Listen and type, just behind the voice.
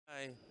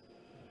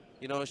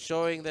you know,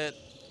 showing that,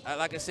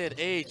 like I said,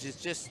 age is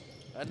just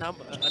a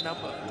number.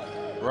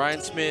 Ryan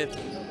Smith,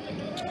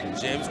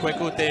 James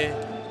Kwekute.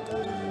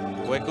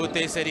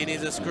 Kwekute said he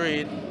needs a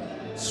screen.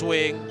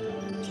 Swing.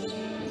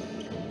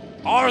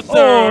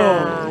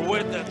 Arthur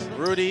with the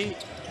Rudy.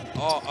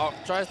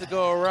 Tries to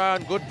go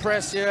around. Good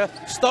press here.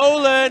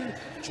 Stolen.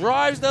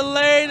 Drives the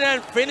lane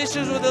and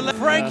finishes with the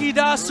Frankie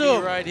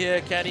Dasu right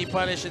here. Can he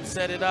punish and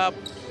set it up?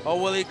 Or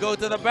will he go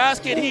to the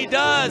basket? He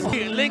does.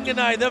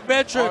 Linganai, the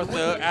veteran.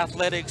 Arthur,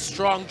 athletic,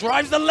 strong,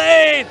 drives the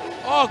lane.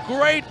 Oh,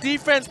 great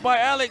defense by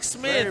Alex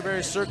Smith. Very,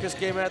 very circus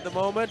game at the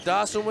moment.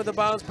 Dasu with the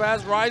bounce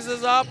pass,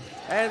 rises up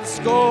and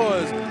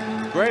scores.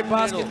 Great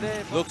basket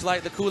there. Looks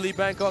like the Cooly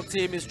Bangkok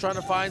team is trying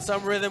to find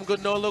some rhythm.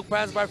 Good no-look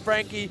pass by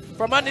Frankie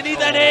from underneath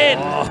and in.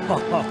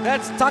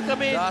 That's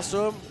Takami.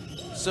 Dasu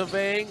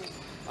surveying,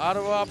 out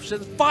of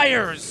options,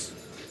 fires.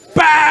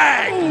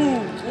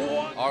 Bang!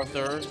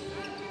 Arthur.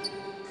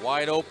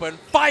 Wide open,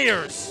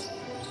 fires!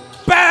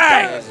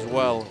 Bang! As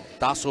well,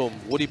 Dasum,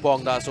 Woody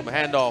Pong Dasum,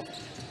 handoff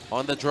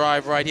on the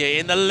drive right here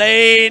in the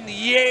lane.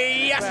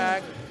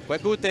 Yes!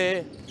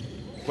 Kwekute,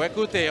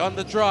 Kwekute on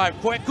the drive.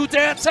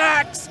 Kwekute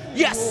attacks!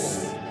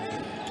 Yes!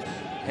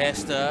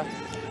 Hester.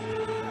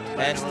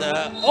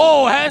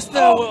 Oh, Hester!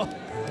 Oh.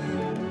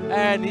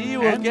 And he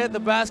will get the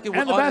basket,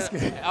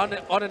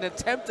 on an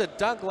attempted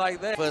dunk like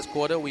that. First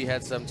quarter, we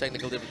had some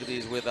technical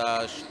difficulties with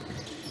our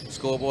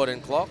scoreboard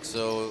and clock,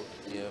 so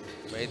yeah,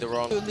 made the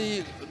wrong.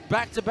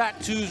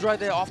 Back-to-back twos right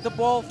there, off the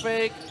ball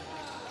fake.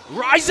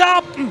 Rise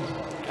up!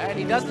 And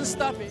he doesn't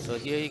stop it. So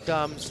here he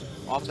comes,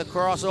 off the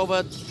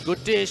crossover,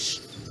 good dish.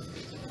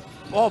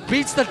 Oh,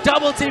 beats the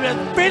double team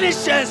and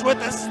finishes with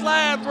the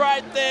slam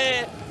right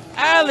there.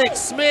 Alex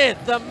Smith,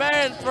 the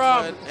man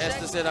from...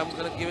 Esther said, I'm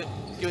gonna give it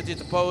to you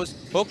to post.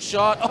 Hook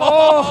shot.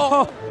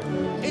 Oh!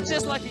 It's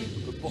just like he...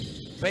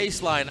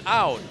 Baseline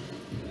out.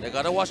 They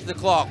gotta watch the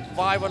clock.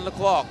 5 on the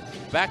clock.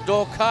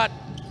 Backdoor cut.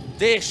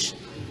 Dish.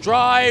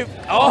 Drive.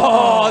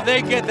 Oh,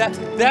 they get that.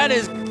 That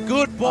is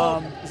good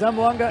ball.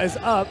 Zamboanga is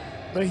up,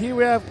 but here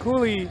we have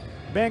Cooly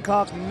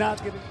Bangkok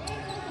not getting...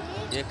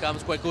 Here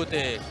comes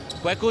Kwekute.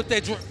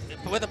 Kwekute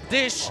with a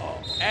dish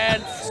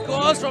and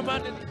scores from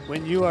under.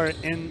 When you are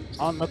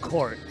on the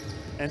court.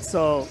 And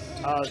so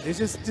this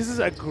is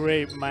a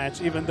great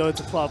match, even though it's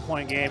a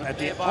 12-point game. At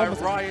the by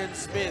Ryan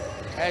Smith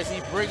as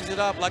he brings it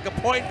up like a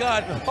point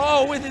guard.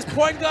 Oh, with his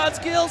point guard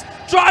skills,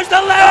 drives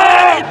the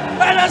lane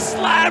and a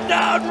slam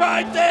down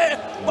right there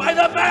by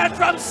the man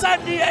from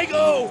San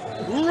Diego,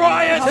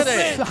 Ryan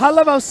Smith. I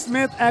love how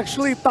Smith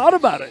actually thought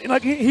about it.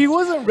 Like he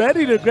wasn't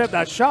ready to grab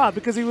that shot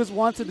because he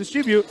wants to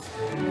distribute.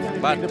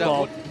 But the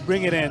ball,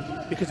 bring it in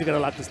because you got to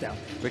lock this down.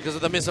 Because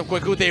of the miss of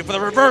Kwekute for the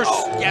reverse.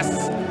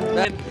 Yes.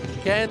 Then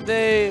can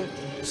they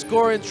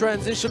score in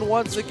transition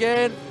once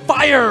again?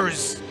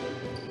 Fires.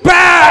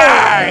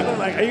 Bang!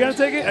 Like, are you gonna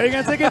take it? Are you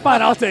gonna take it?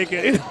 Fine, I'll take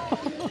it.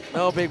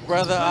 No, big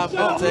brother, I'm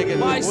gonna take it.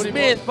 By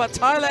Smith, but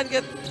Thailand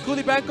get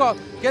Cooly Bangkok,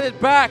 get it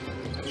back.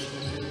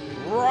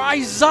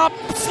 Rise up,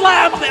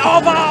 slam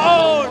of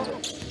our own.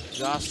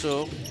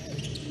 Dasu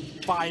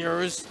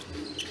fires.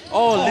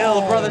 Oh,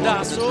 little brother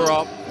Dasu.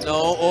 Drop.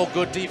 No, oh,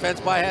 good defense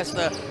by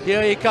Hester.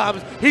 Here he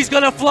comes. He's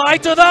gonna fly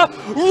to the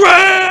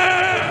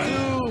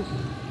rim.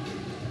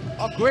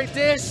 A great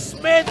dish.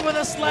 Smith with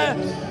a slam.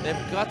 They've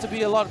got to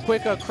be a lot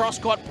quicker.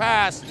 Cross-court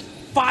pass.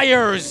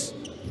 Fires.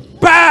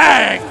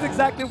 Bang! This is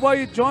exactly why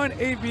you join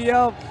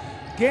ABL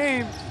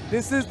game.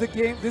 This is the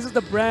game. This is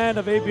the brand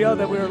of ABL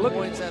that we were looking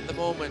points at the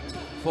moment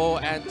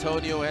for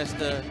Antonio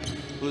Hester,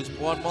 who's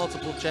won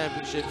multiple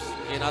championships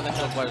in other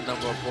clubs by a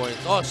number of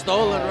points. Oh,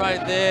 stolen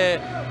right there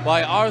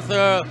by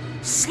Arthur.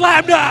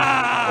 Slam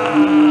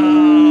down!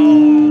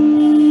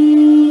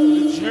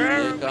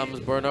 Here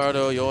comes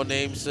Bernardo, your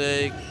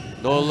namesake.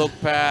 No look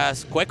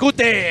pass.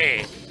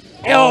 Kwekute!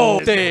 Oh,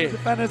 the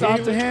defender's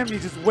off to him. He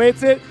just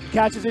waits it,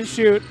 catches and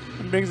shoot,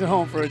 and brings it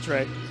home for a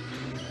tray.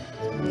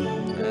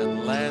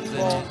 And lands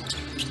it.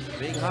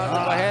 Being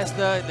hunted by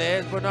Hester.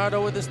 There's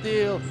Bernardo with the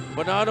steal.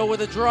 Bernardo with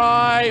a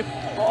drive.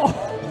 Oh,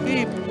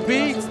 he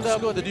beats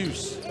the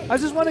deuce. I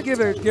just want to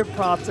give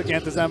props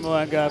again to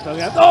Zamboanga.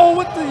 Oh,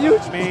 with the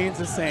huge means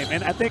the same.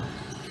 And I think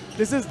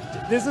this is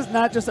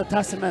not just a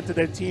testament to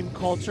their team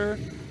culture,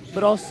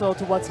 but also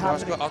to what's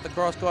happening. Off the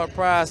cross-court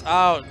pass,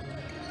 out.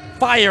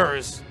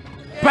 Fires.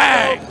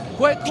 Bang!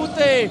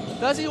 Kwekute,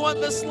 does he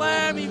want the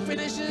slam? He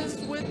finishes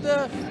with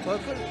the...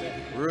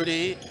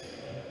 Rudy.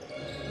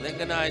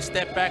 Linganai,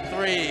 step back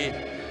three.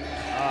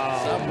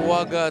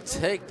 Zamboanga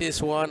take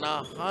this one,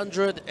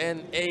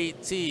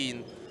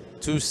 118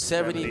 to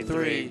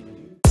 73.